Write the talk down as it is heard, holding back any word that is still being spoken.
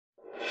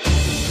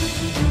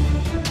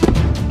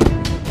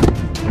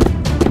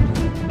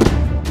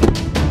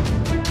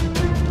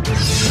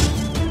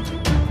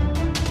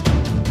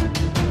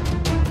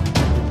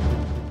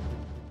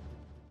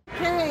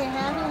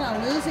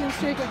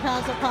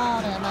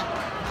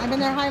I'm in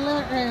their high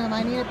limit room.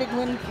 I need a big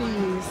win,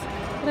 please.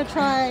 I'm going to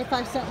try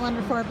 5-cent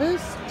wonder for a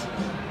boost.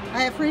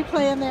 I have free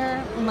play in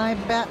there. My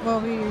bet will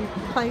be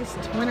placed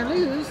win or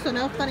lose, so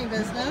no funny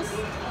business.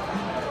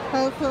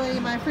 Hopefully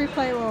my free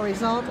play will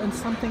result in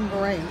something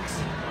great.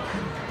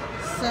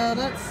 So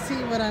let's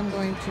see what I'm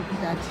going to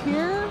bet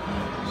here.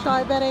 Shall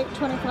I bet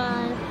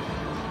 $8.25?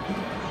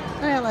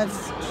 Well,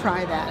 let's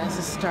try that as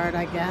a start,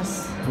 I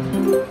guess.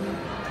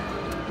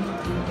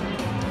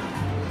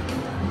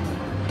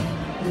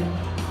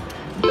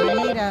 I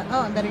need a,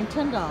 oh, I'm betting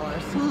 $10.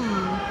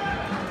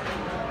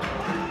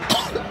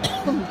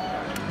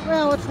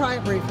 Well, we'll try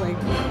it briefly.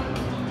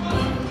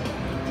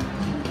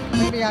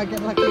 Maybe I'll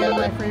get lucky on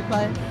my free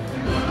play.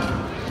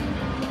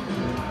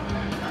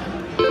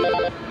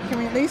 Can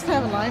we at least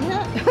have a line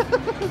hit?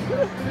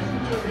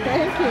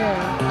 Thank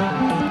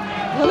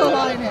you. Little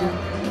line hit.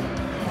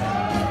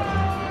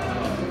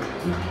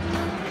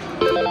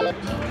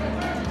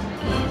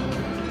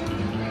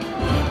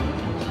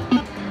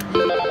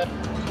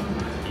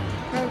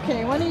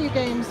 Okay, one of you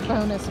games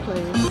bonus,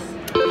 please.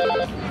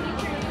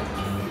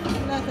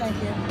 No, thank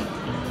you.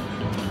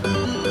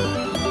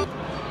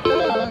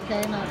 Oh,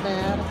 okay, not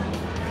bad.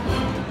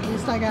 At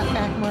least I got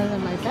back more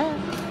than my bet.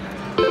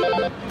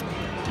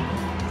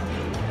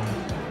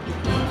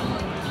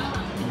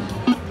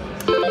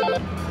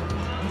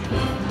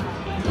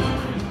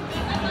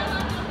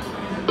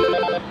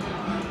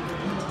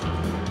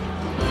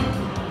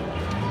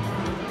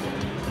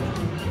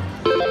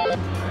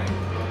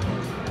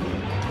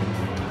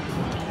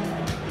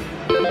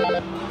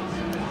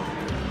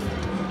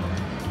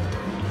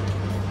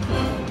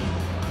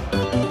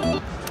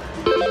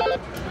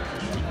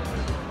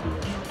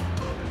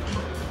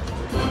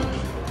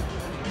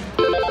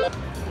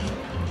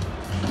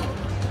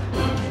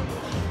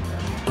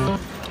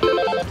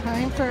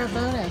 Time for a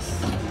bonus.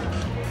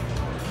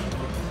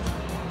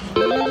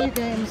 One of you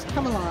games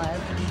come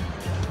alive.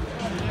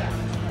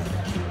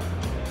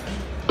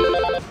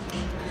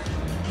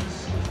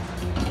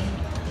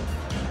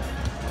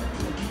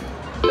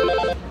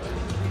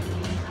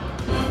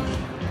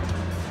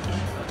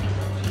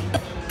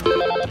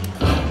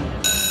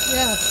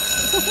 Yes.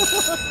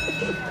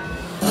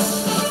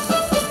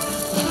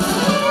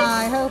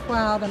 I hope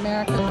Wild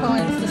American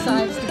Coins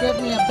decides to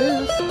give me a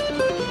boost.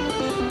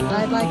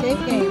 I'd like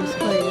 8 games,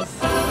 please.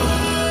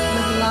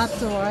 With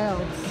lots of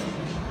wilds.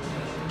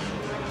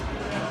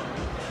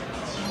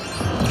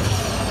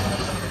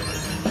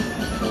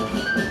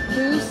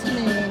 Boost me.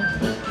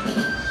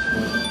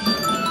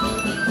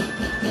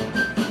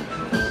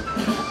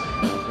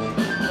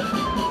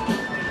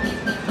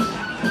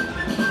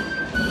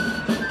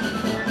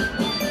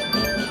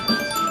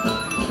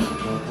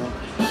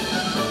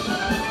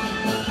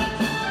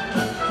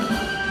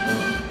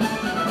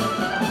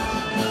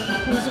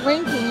 He's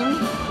winking.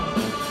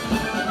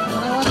 I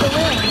want to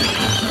win.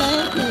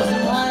 Thank you,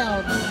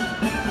 wilds.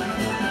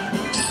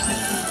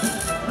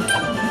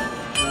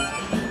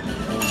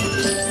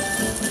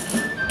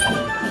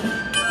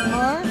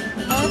 More?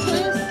 More,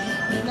 please?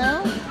 No?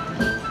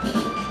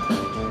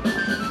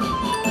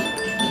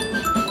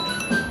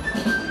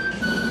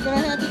 You're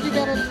gonna have to do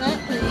better than that,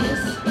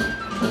 please.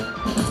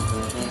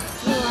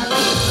 Ooh,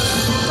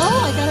 oh,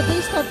 I got a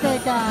boost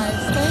upgrade, guys.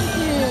 Thank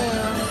you.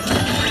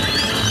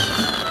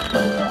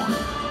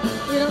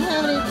 We don't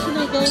have too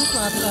many games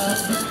left, though.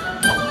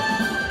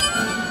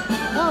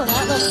 Oh,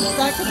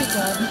 that could be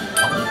good.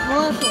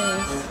 More,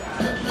 please.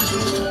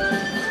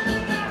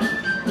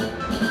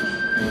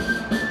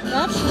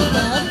 That's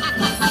good.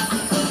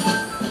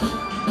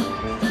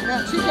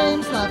 Got 2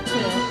 games left,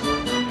 too.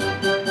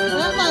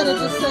 That might have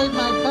just saved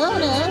my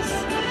bonus.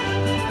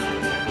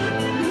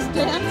 He's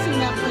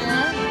dancing up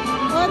there.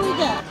 What do we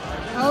get?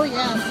 Oh,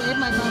 yeah, save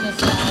my bonus,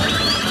 guys.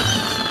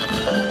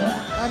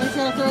 Oh, he's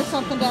going to throw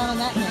something down on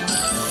that game.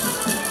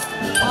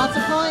 Lots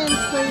of coins,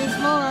 please,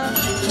 more.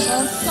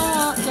 Don't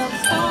stop, don't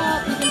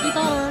stop. You can do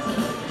better.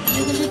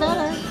 You can do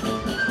better.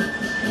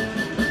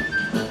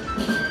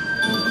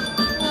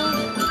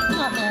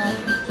 Not bad.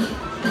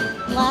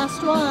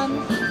 Last one.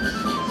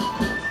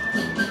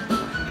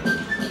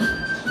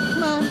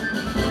 Come on.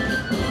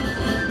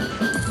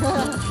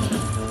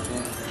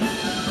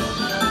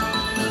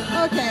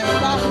 Okay, I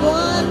got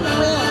 1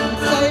 win.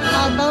 Saved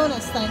my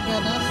bonus, thank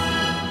goodness.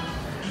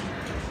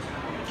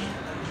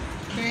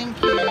 Thank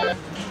you.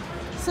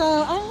 So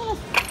I'm going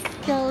to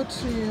go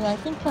to, I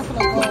think, Buffalo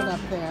Gold up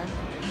there.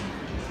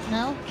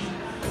 No?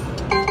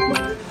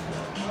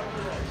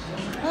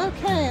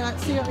 Okay,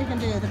 let's see what we can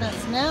do. The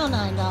bet's now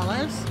 $9.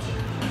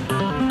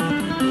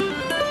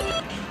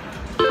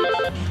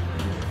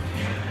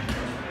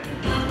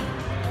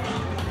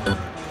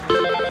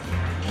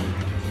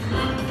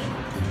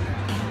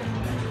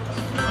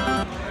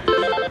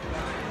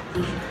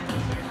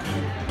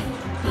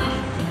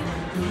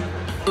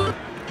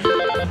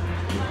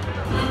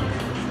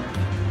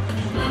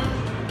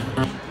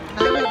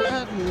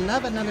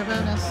 Love another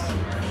bonus.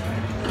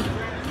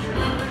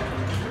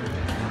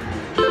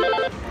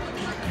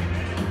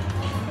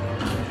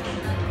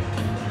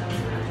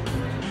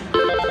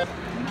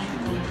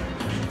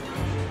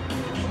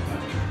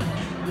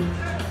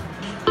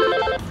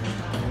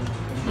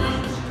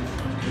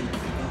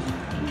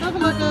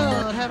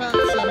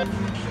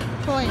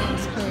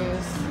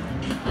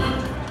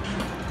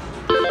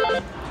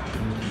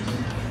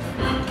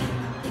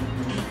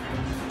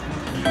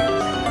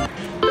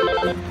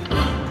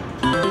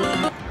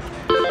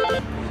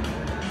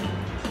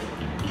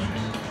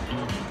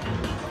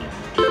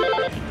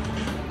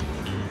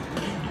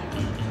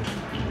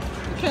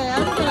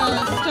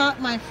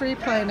 my free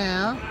play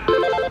now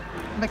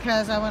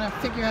because I want to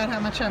figure out how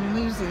much I'm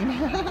losing.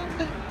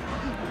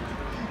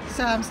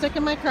 So I'm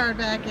sticking my card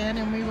back in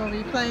and we will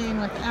be playing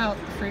without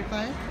the free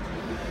play.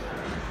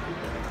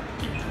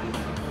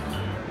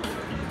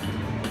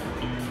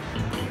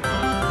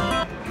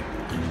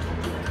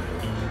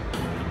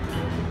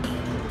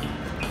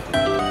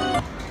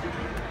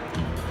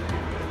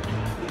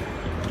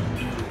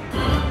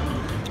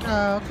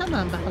 Oh, come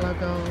on, Buffalo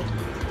Gold.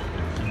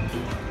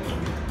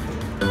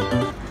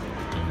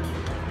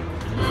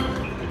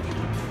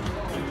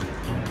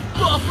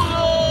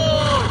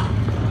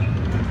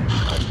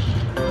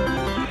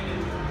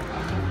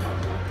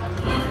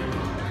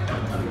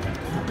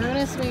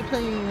 Bonus me,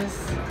 please.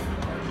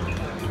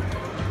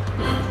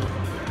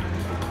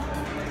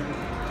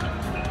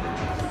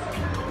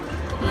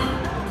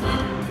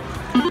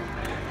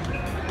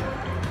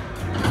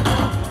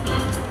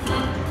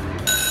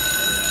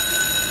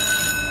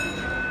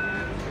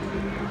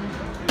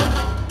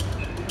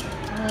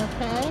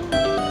 Okay.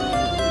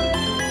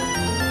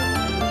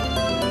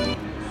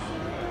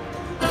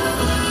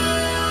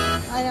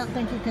 I don't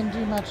think you can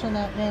do much in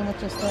that game with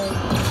just 8.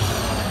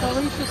 But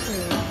we shall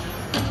see.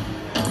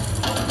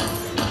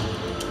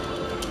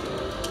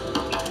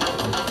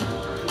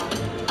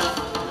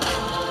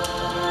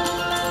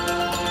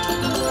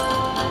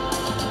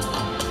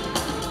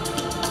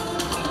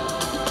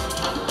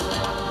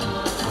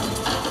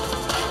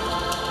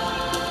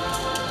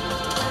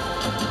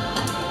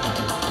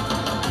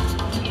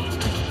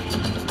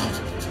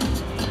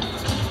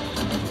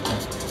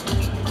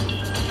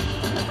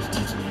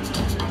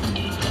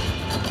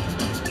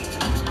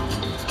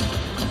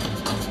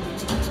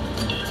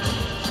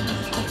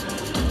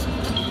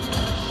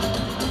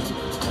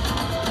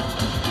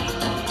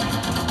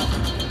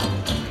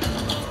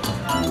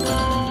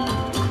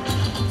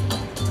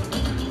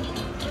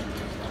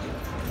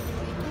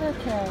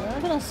 Okay,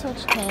 we're gonna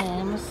switch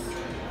games.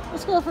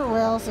 Let's go for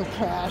Whales of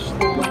Cash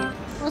there.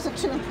 Wasn't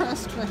too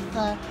impressed with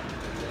the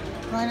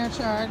Rhino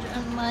Charge,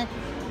 and my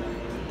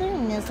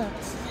thing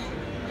isn't.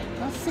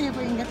 Let's see if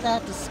we can get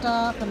that to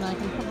stop and I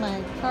can put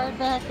my card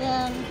back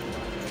in.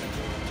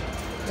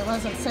 It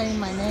wasn't saying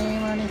my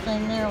name or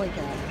anything. There we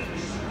go.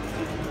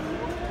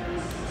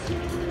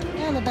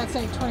 And the bet's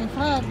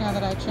 8.25 now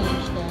that I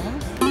changed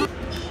games.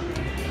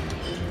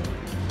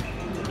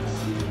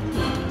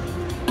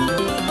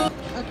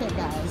 Okay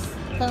guys,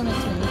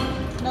 bonus me.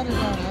 Another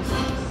bonus.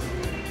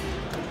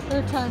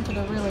 Third time for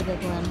the really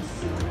big ones.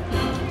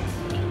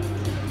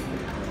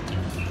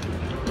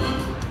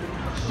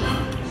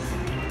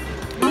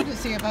 Good to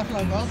see a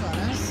Buffalo Gold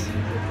bonus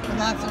with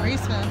lots of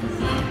respins.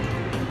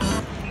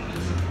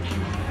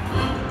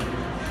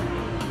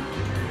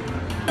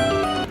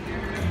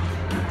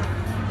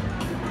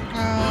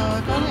 Oh,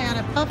 if only I had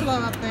a Buffalo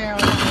up there.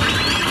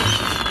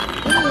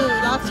 Ooh,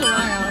 lots of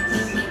wilds.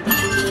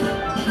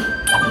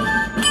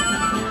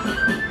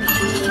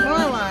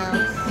 More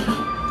wilds.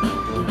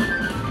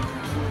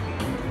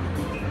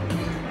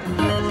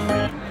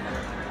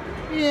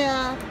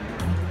 Yeah,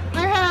 I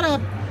had a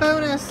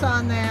bonus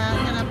on that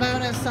and a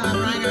bonus on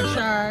Rhino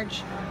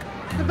Charge.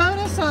 The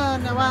bonus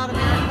on the Wild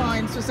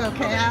Americoins was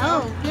okay.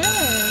 Oh,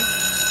 yay!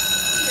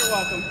 You're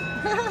welcome.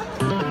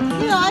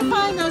 You know, I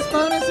find those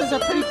bonuses are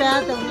pretty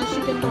bad though unless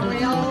you get the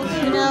whales,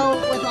 you know,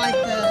 with like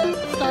the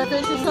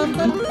starfish or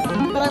something.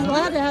 But I'm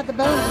glad to have the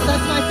bonus.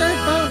 That's my third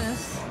bonus.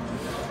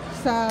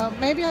 So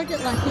maybe I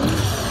get lucky.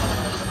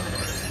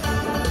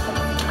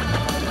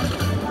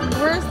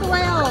 Where's the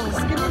whales?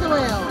 Give me the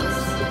whales.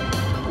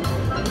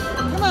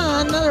 Come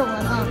on, another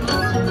one. Oh.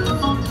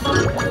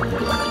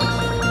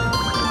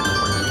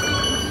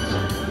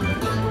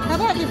 How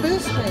about you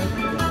boost me?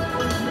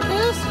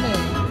 Boost me.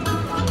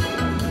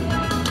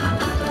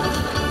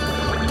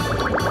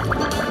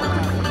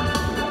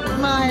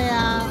 My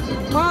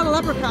wild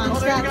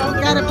leprechaun's got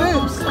a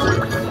boost.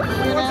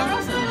 You know?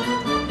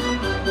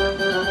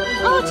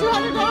 Oh, $200.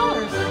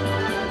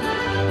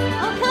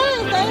 Okay,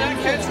 thank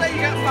you. Catch that?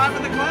 You got 5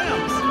 of the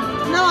clams.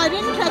 No, I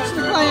didn't catch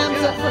the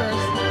clams at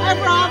first. I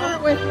have Robert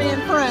with me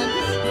and friends.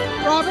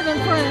 Robert and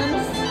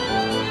friends.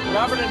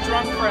 Robert and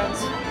drunk friends.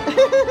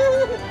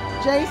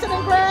 Jason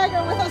and Greg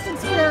are with us in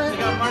spirit. They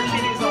got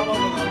martinis all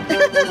over them.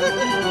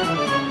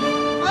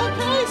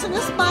 Okay, so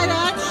this might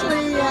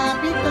actually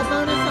beat the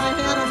bonus I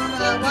had on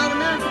Wild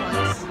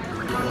Americoins.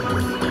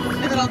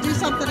 If it'll do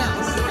something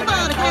else. Come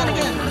on,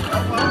 again.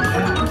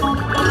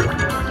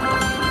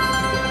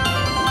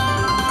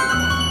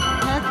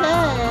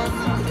 Okay.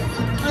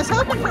 I was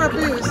hoping for a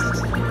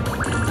boost.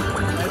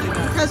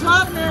 Because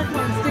Wild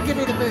Americoins did give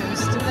me the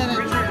boost. And then it...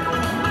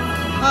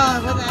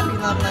 Oh, wouldn't that be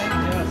lovely?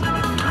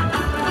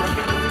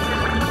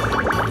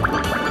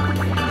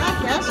 I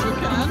guess you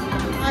can.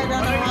 I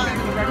don't know why.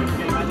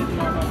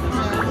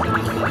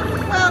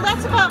 Well,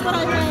 that's about what I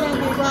had on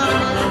the Wild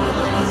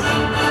Americoins.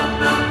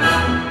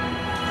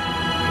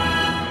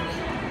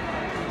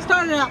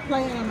 Started out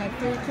playing on my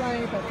free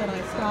play, but then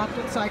I stopped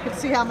it so I could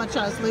see how much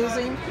I was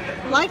losing.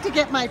 I'd like to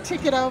get my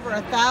ticket over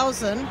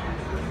 1,000.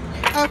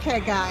 Okay,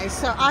 guys,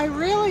 so I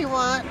really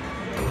want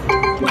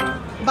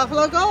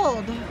Buffalo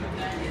Gold.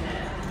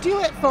 do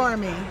it for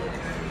me.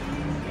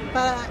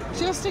 But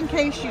just in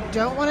case you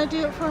don't want to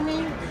do it for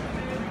me,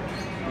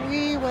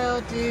 we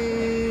will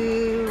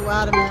do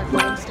Wild American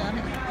ones down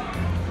here.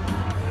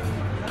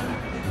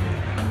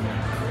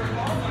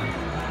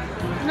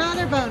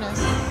 Another bonus.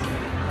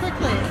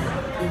 Quickly.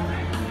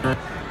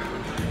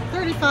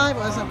 35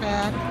 wasn't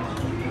bad.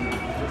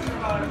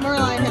 More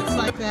line hits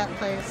like that,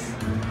 please.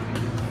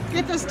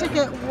 Get this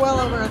ticket well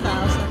over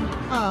 1,000.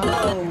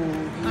 Oh,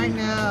 I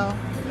know.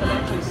 It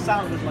actually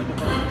sounded like a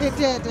bonus. It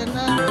did, didn't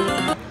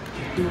it?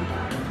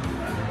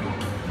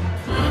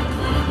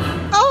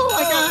 Oh,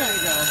 I got it. There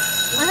you go.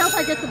 I hope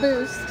I get the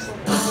boost.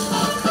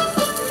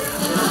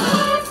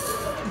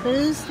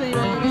 Boost me,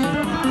 baby.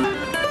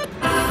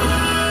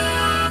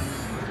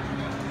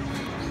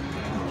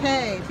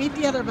 Okay, beat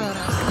the other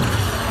bonus.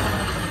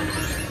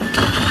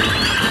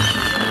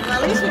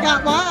 Well, at least we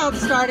got wild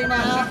starting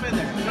out. Jump in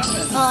there. Jump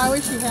in. Oh, I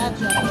wish you had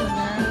jumped in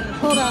there.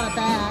 Pulled out a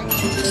bag.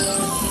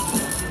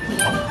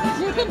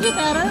 You can do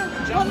better.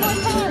 One more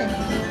time.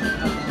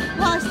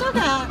 Well, I still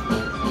got.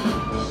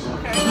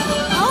 Okay.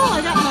 Oh,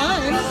 I got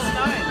 9s. Those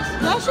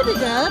 9s. That should be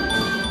good.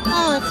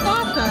 Oh, it's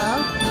not though.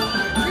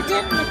 It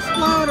didn't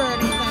explode or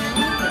anything.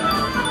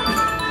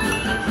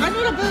 I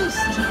need a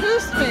boost.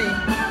 Boost me.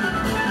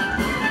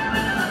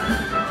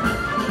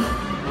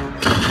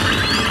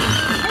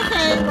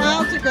 Okay,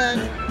 wilds are good.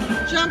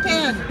 Jump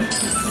in.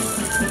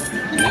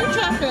 Can you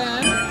jump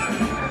in?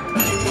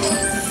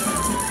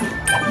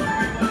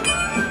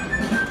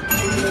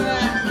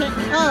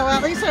 Yeah. Oh,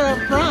 at least they're in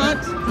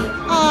front.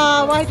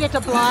 Oh, why'd you have to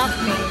block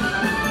me?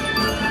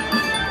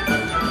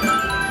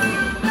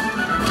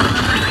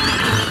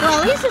 Well,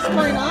 at least it's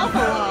going off a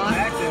lot.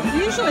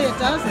 Usually it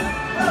doesn't.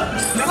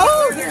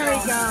 Oh, there he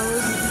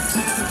goes.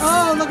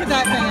 Oh, look at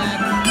that bag.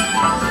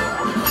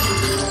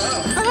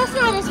 Oh, that's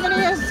not as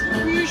many as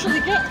we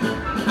usually get.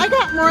 I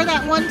got more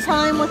that one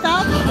time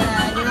without the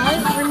bag,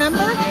 right?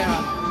 Remember?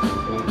 Yeah.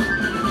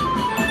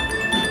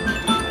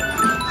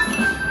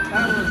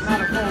 That was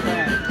not a full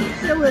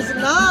bag. It was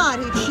not.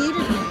 He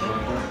cheated me.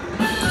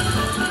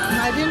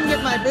 I didn't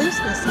get my boost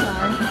this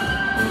time.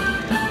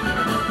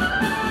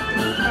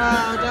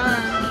 Oh,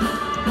 darn.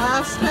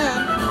 Last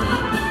spin.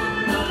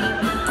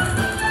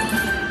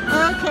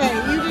 Okay,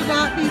 you did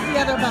not beat the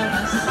other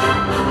bonus.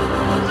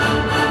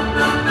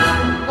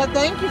 But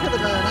thank you for the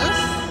bonus.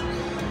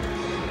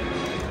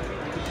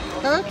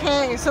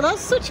 Okay, so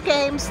let's switch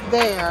games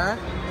there.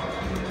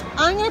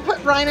 I'm going to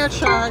put Rhino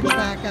Charge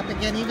back up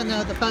again, even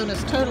though the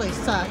bonus totally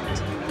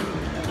sucked.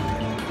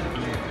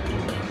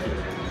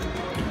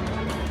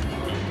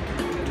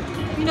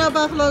 You know,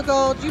 Buffalo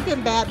Gold, you've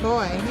been bad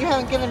boy. You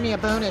haven't given me a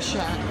bonus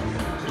yet.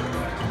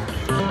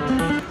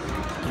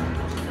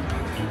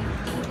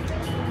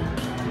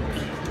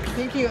 I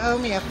think you owe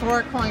me a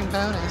 4-coin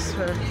bonus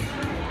for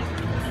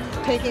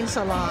taking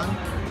so long.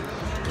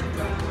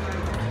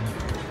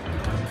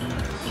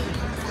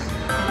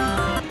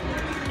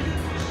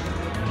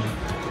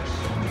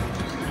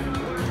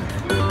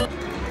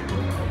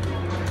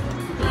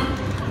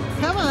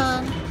 Come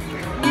on.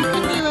 You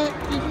can do it.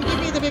 You can give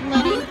me the big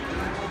money.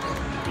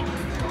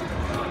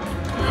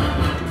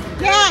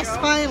 Yes,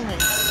 finally.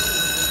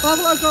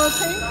 Buffalo Gold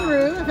came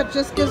through. If it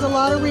just gives a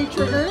lot of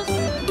re-triggers.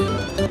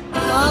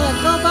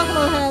 Go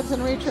Buffalo Heads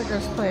and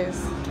re-triggers,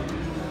 please.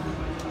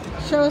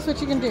 Show us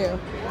what you can do.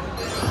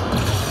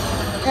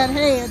 And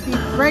hey, it'd be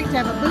great to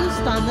have a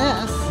boost on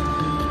this.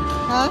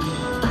 Huh?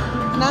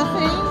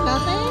 Nothing?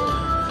 Nothing?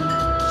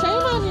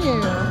 Shame on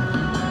you.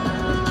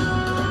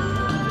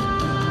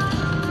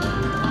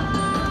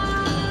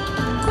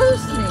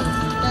 Boost me.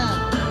 No.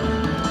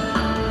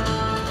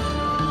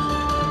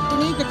 You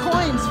need the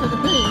coins for the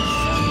boost.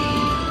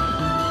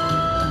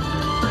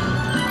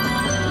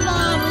 Come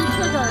on,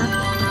 re-trigger.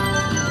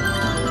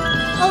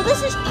 Oh,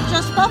 this is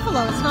just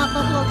Buffalo. It's not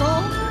Buffalo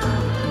Gold?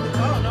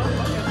 Oh, no.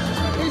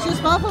 It's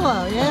just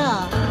Buffalo,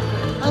 yeah.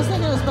 I was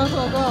thinking it was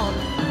Buffalo Gold.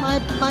 My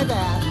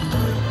bad.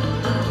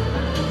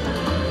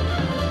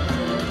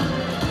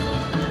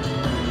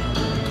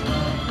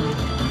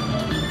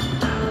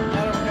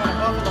 I don't know what kind of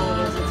buffalo it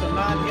is. It's a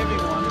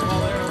non-giving one.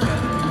 Oh, there, okay.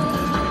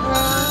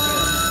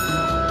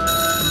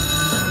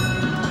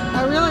 I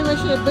really wish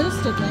it had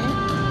boosted me.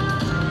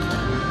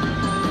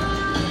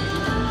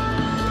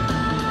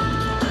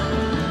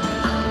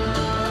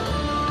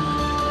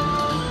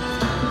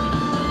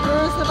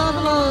 Where's the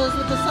buffaloes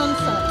with the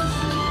sunsets?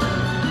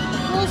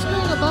 Full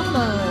screen of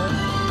buffalo.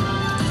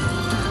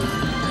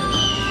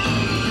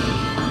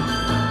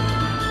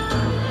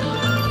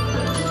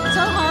 It's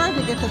so hard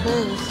to get the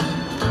boost.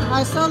 I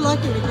was so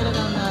lucky to get it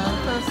on the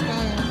first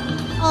game.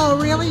 Oh,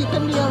 really? You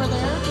couldn't be over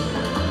there?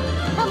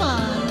 Come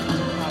on.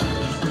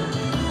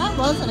 That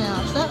was an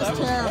ouch. That was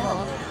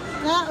terrible.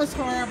 That was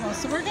horrible.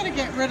 So we're going to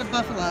get rid of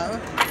Buffalo.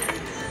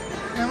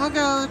 And we'll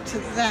go to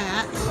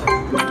that.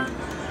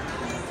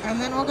 And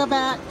then we'll go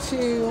back to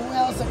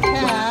Wheels of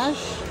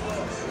Cash.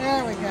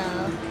 There we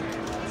go.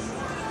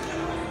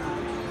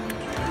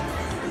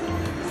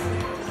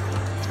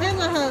 In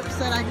the hopes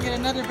that I can get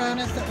another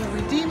bonus that will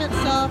redeem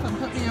itself and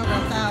put me over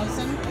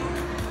 1,000.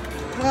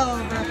 Well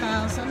over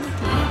 1,000.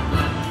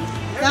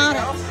 Got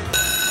it.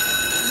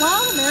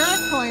 Wild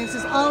America coins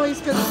has always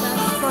been the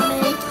best for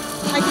me.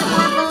 I get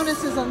more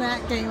bonuses on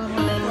that game on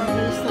one for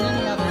boost than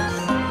any others.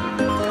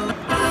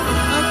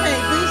 Okay,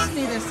 boost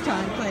me this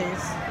time,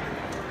 please.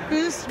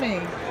 Boost me.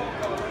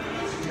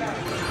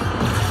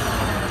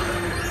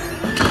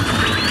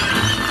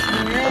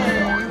 Yay.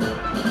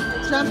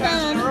 Jump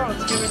in.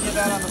 It's giving you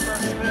that on the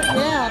first spin.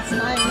 Yeah, it's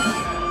nice.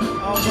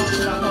 Oh, don't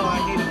stop. Oh,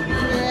 I need him.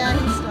 Yeah,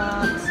 he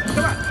stopped.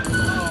 Come on.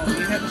 Oh,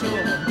 you had two of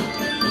them.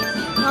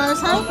 I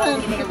was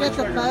hoping to get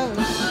the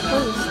boost.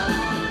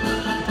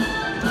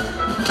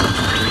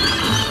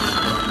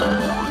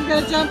 You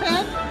gonna jump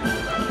in?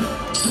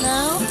 No?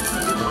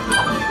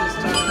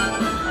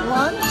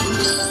 One?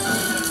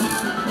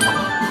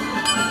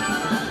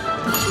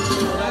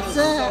 That's it.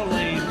 So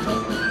lame.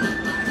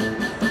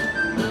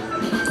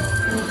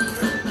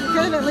 You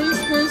could have at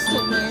least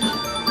boosted me.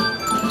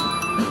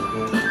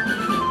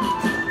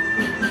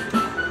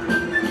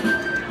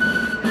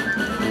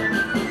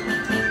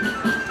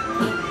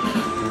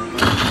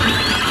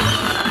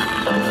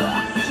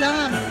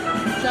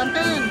 Jump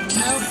in.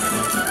 Nope.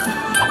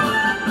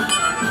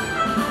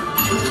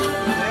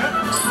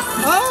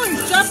 Oh,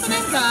 he's jumping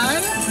in,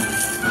 guys.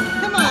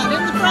 Come on, in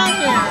the front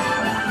here.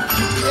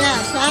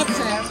 Yes, that's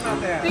it.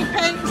 Big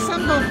pink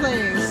symbol,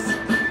 please.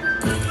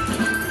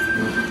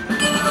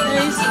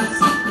 Aces.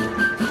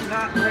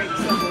 Not great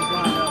symbols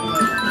lined up,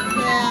 but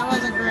Yeah, it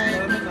wasn't great.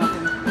 better than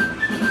nothing.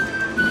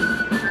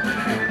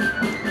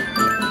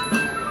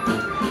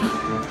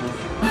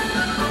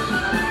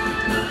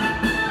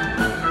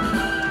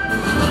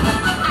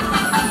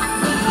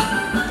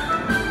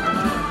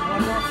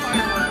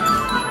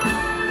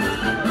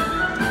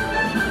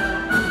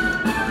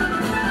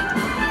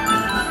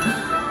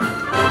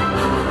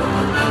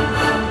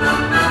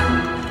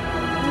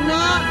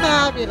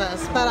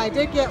 Fabulous, but I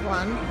did get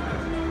one.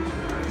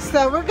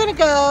 So we're gonna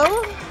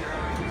go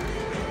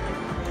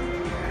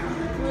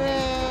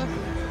with,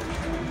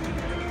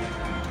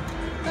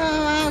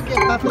 oh, I'll give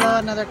Buffalo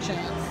another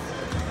chance.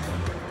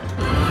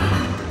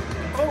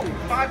 Oh,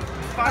 five.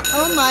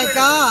 Oh my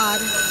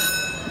God.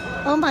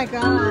 Oh my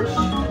gosh.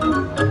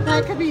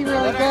 That could be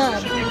really That good.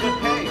 actually should be good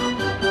pay.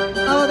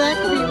 Oh, that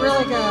could be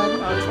really good.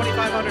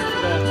 2,500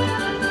 for that.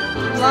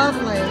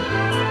 Lovely.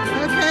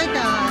 Okay,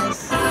 guys.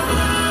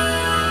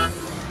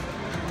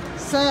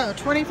 So,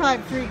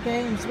 25 free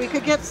games. We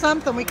could get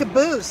something. We could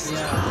boost.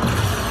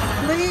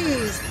 Yeah.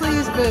 Please,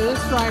 please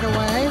boost right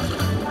away.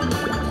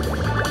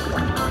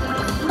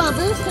 Come on,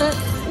 boost it.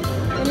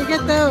 When you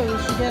get those,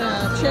 you get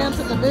a chance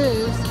at the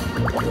boost.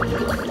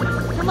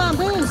 Come on,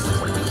 boost.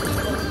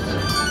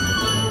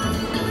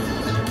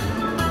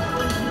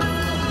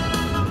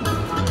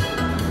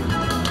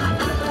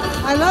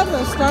 I love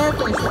those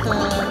starfish with the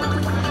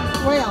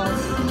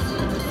whales.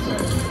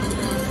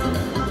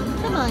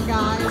 Come on,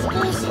 guys,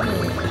 boost me.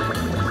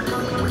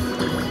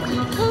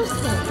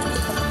 Boost me.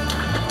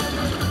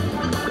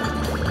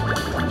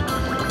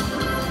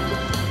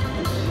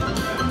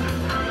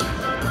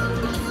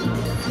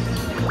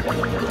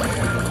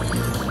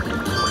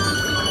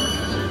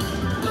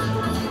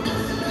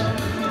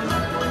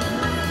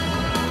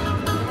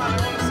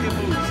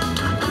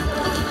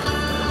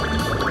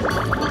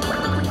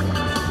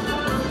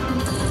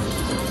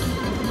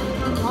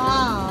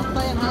 Wow,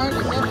 playing hard to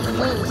get the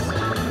boost.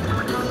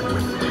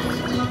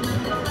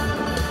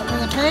 And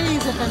the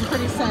pays have been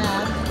pretty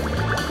sad.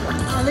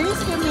 At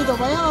least give me the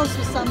whales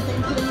or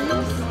something, please.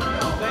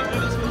 Oh, thank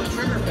goodness for the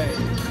trigger pay.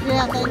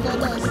 Yeah, thank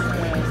goodness. The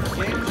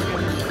games are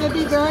getting It'd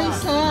be very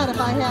sad if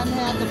I hadn't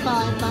had the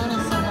 5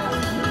 bonus in it.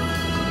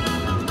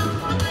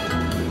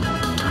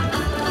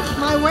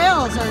 My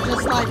whales are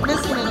just like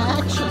missing in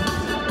action.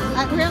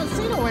 We haven't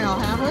seen a whale,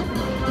 have we?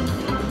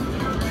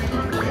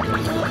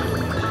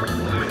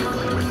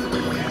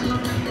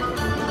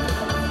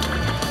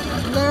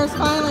 There's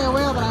finally a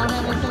whale, but I don't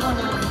have anything on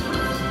it.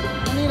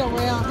 I need a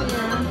whale here.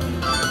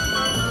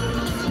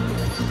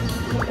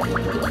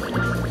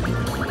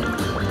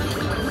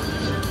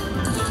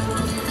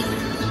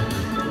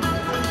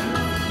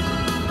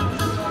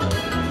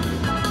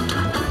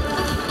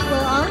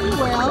 Where are you,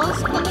 whales?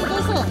 Come and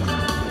visit.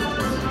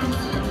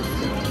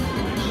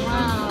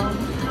 Wow.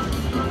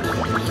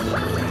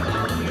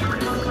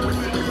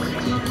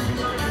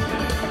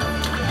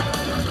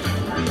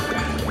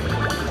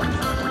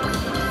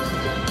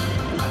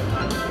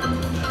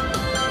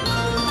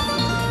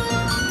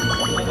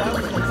 That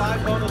was the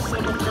 5 bonus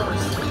symbol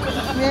curse.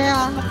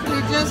 Yeah, we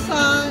just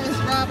saw, as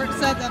Robert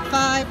said, the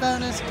 5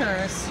 bonus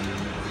curse.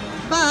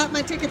 But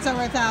my ticket's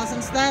over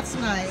 1,000, so that's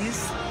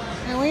nice.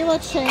 And we will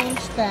change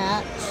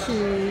that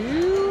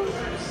to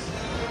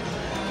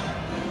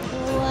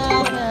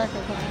Wild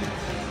America coin,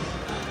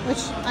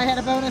 which I had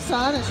a bonus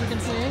on, as you can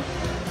see.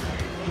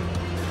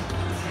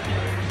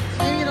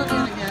 Maybe it'll do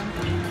it again.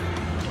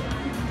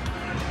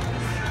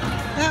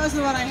 That was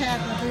the one I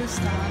had the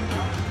boost on.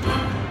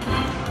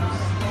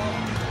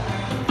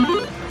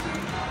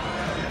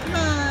 Come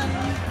on,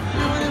 I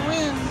want to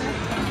win.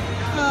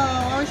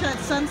 Oh, I wish I had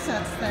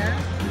sunsets there.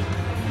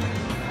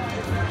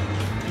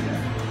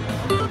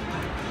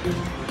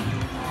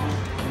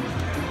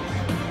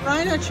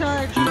 Rhino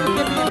charge. You can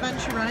give me a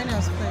bunch of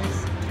rhinos,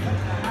 please.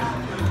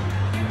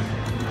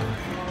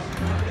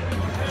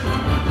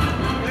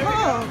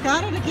 Oh,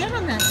 got it again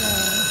on that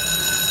game.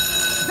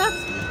 That's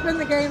been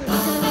the game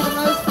that's giving me the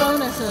most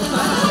bonuses.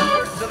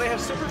 Do they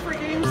have super free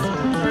games?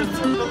 Or is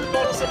the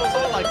bonus symbols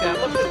all like that?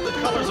 Look at the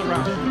colors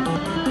around it.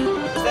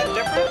 Is that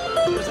different?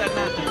 Or is that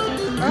not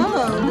different?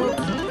 Oh,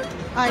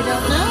 I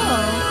don't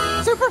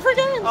know. Super for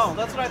games. Oh,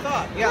 that's what I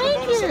thought. Yeah, Thank the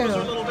bonus you. symbols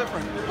are a little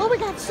different. Oh, we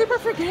got super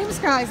for games,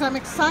 guys. I'm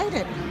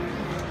excited.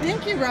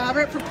 Thank you,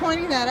 Robert, for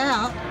pointing that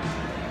out.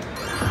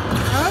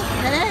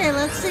 Okay,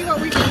 let's see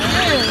what we can do.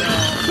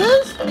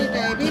 Boost me,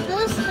 baby.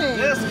 Boost me.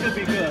 This could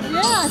be good.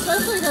 Yeah,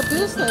 especially to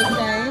boost those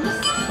games.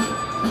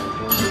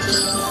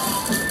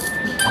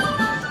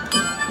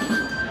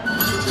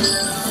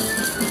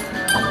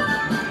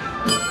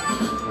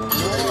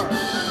 More.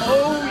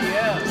 Oh,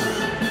 yes.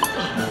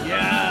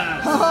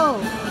 Yes.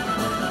 Oh.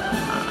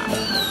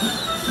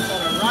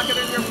 Got a rocket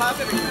in your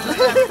pocket and you just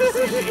happen to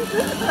see me.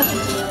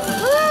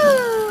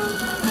 Woo.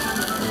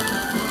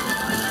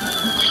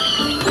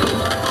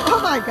 Oh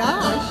my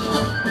gosh.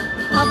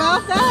 How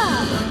about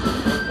that?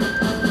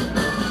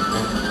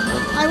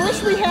 I wish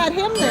we had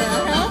him there,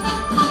 huh?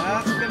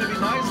 That's going to be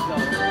nice,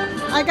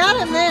 though. I got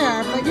him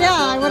there, but yeah,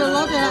 I would have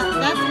loved to have.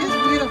 That is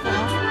beautiful.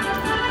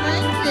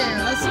 Thank you.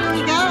 Let's see what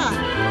we got.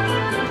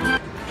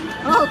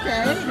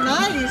 Okay,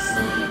 nice.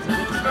 That's a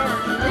good start.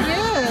 It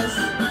is.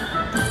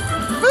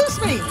 Boost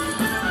me.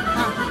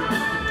 Oh.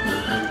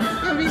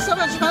 It would be so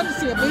much fun to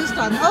see a boost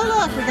on. Oh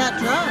look, we got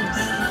drums.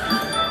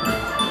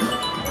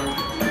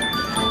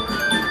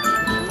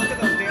 Look at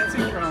those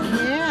dancing drums.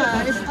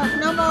 Yeah, it's,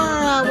 no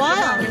more We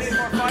wilds. need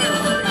more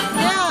fireworks.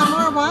 Yeah,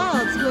 more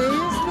wilds,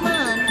 please. Come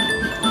on.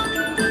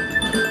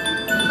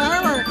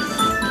 Fireworks.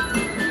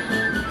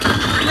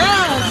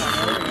 Yes!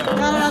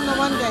 Got it on the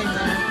one game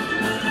there.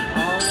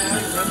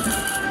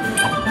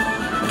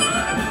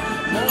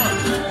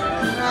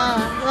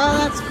 Well,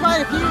 that's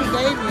quite a few he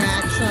gave me,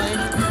 actually.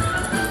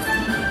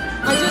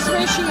 I just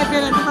wish he had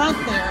been in front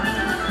there.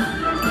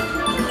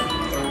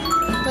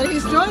 But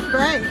he's doing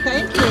great.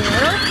 Thank you.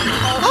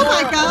 Oh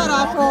my God,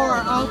 all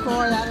four. All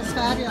four. That is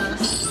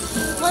fabulous.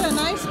 What a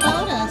nice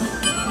bonus.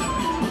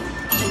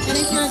 And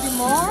he's going to do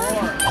more?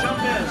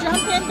 Jump in.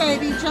 Jump in,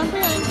 baby. Jump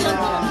in. Jump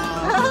in.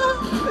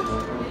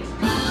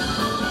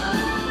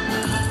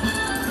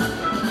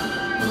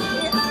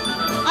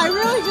 I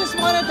really just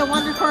wanted the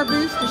Wonder 4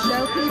 boost to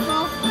show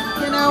people,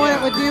 you know, what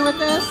it would do with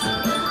this.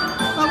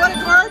 But what a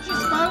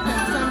gorgeous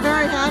bonus. I'm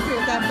very happy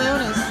with that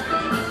bonus.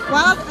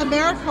 Wild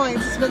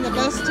Americoins has been the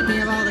best to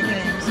me of all the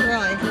games,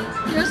 really.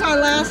 Here's our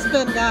last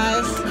spin,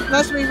 guys.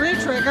 Unless we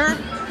re-trigger.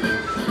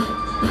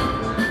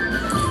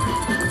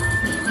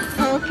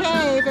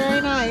 Okay,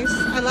 very nice.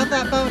 I love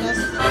that bonus.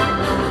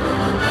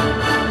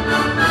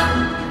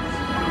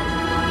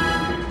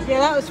 Yeah,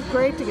 that was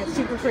great to get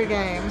super free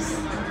games.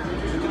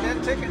 Look at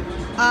that ticket.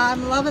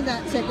 I'm loving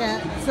that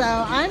ticket. So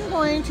I'm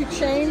going to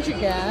change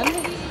again.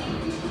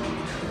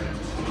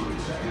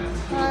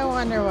 I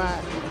wonder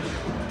what.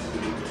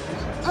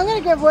 I'm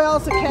going to give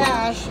Wales a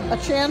cash a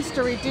chance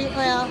to redeem.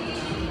 Well,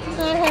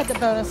 I had the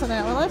bonus on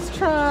that one. Let's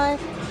try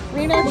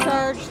Reno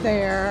charge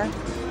there.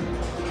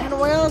 And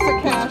Wales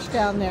a cash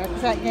down there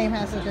because that game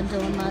hasn't been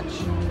doing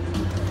much.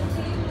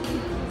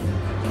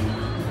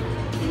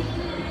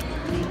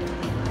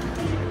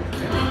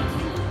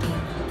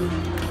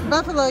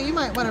 Buffalo, you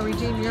might want to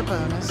redeem your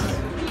bonus.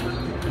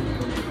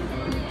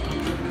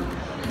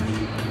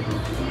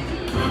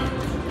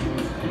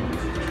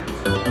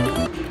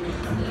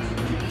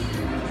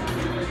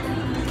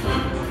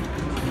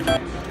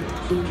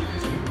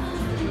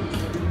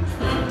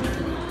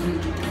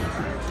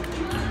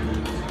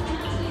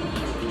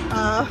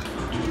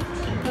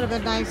 Would have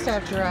been nice to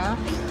have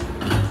giraffes.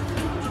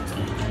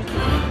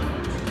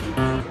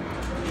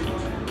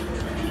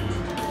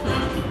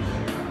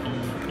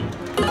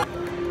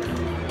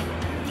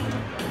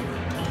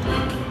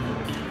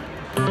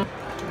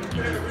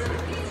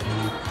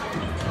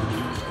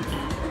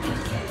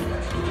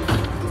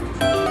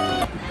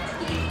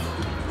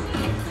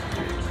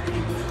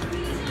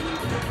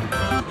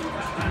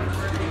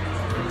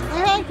 I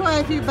had quite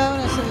a few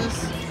bonuses.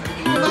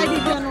 You might be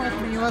done with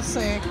me, we'll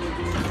see.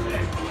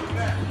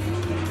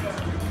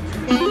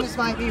 Games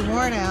might be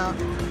worn out.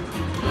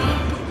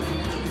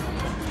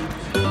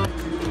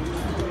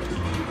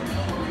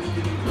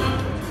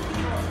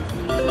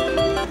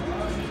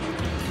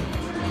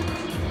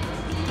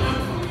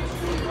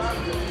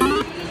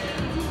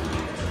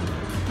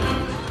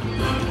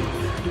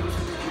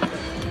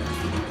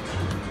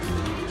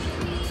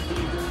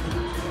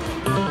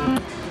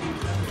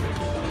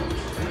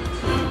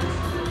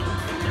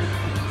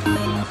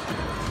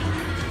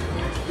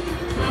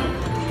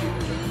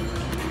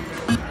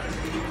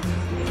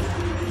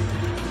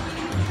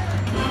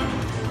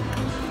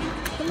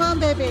 Come on,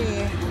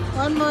 baby.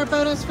 One more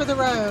bonus for the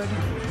road.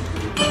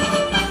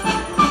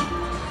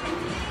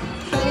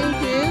 Thank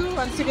you.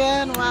 Once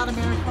again, Wild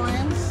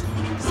Americoins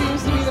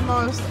seems to be the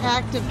most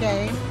active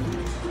game.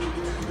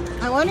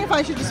 I wonder if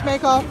I should just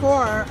make all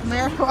 4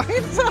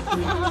 Americoins.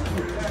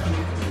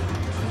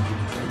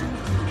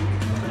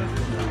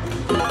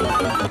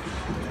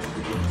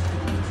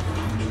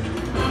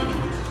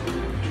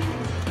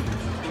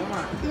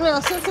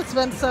 Well, since it's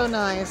been so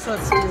nice,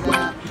 let's do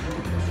that.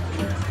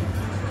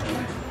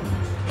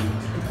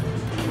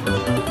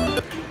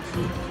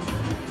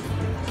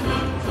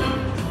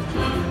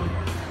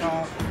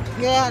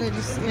 Yeah,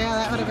 yeah,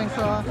 that would have been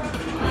cool.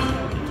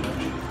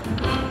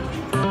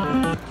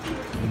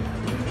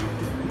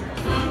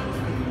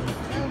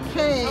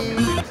 Okay.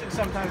 It's confusing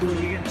sometimes when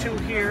you get two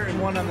here and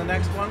one on the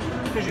next one,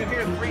 because you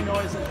hear three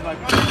noises like.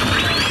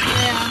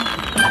 Yeah.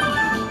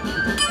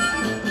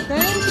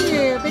 Thank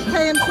you. Big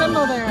paying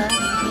symbol there.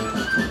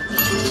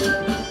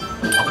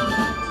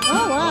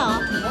 Oh wow.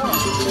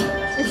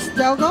 It's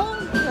still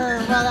going? Or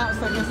well, that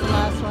was I guess the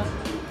last one.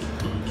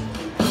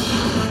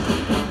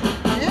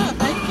 Yeah,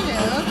 thank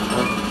you.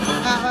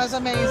 That was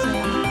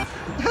amazing.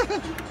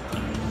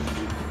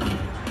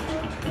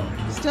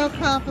 Still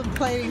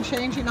contemplating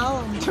changing all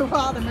of them to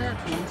Wild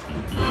Americans.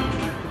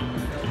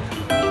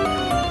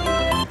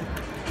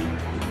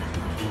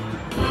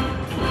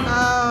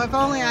 Oh, if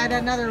only I had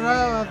another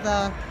row of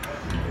the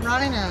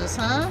rhinos,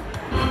 huh?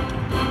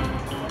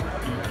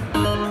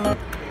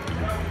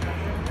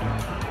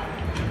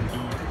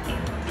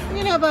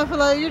 You know,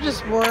 Buffalo, you're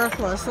just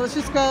worthless. Let's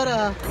just go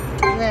to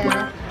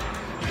there.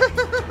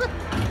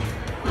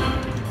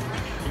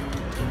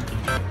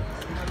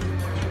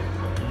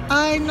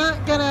 I'm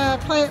not gonna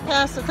play it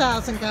past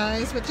 1,000,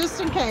 guys, but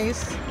just in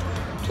case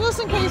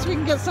we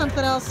can get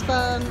something else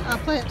fun, I'll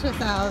play it to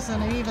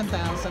 1,000, an even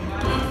 1,000.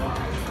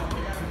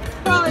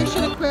 Probably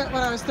should have quit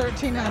when I was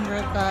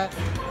 1,300, but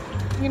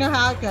you know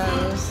how it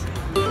goes.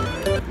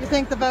 You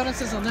think the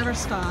bonuses will never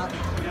stop.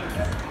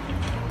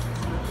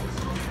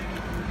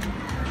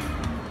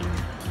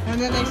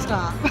 And then they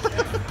stop.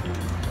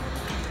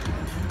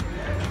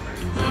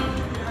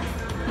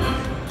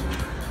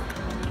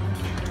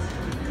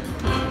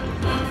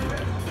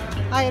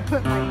 I had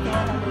put my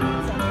hand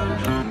underneath something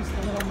and I used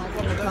the little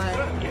multiplier.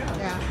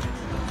 Yeah.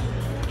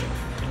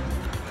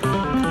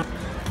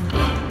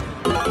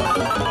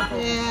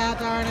 Yeah,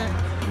 darn it.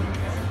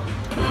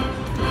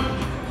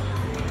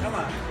 Come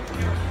on.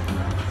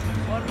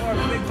 One more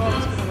big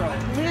bonus for the row.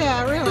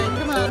 Yeah, really.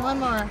 Come on, one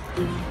more.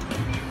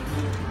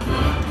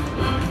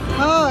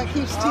 Oh, it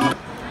keeps teasing.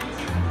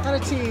 What a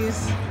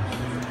tease.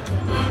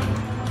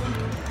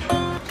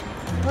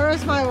 Where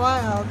is my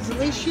wilds? At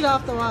least shoot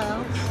off the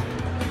wilds.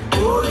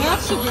 That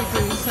should be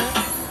decent.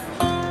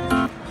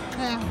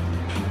 Yeah.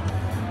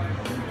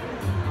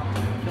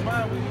 Come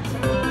on, we need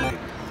some more.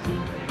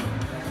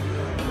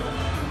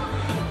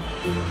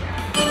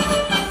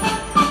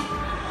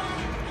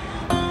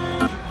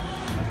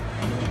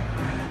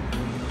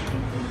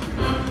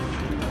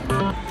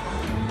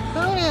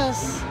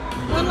 Bonus!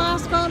 One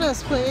last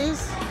bonus,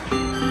 please.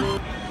 Oh,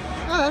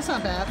 that's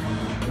not bad.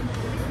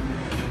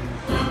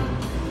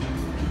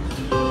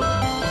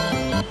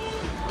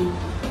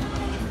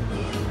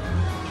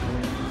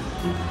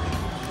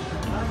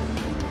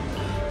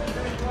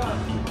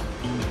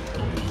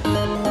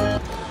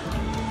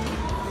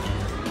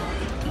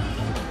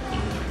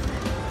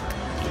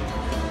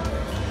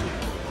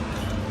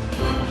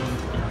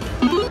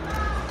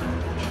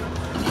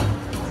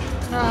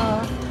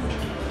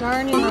 Oh,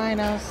 darn you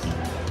rhinos.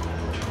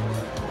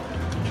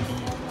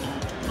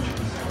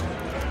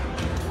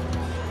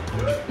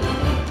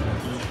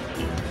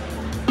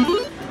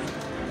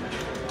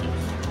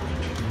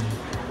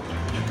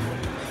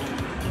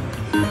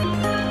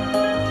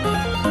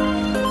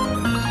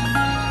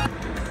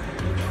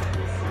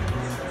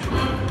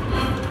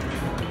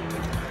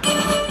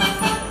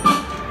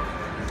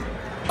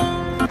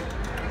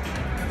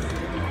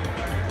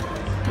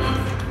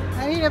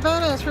 I need a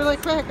bonus really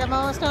quick. I'm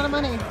almost out of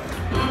money.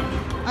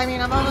 I mean,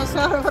 I'm almost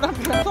out of what I'm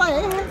going to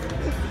play.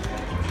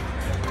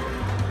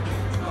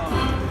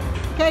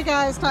 Okay,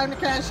 guys, time to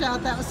crash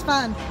out. That was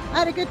fun. I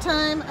had a good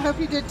time. I hope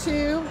you did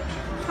too.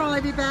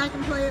 Probably be back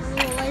and play it a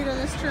little later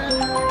this trip.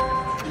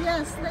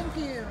 Yes, thank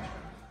you.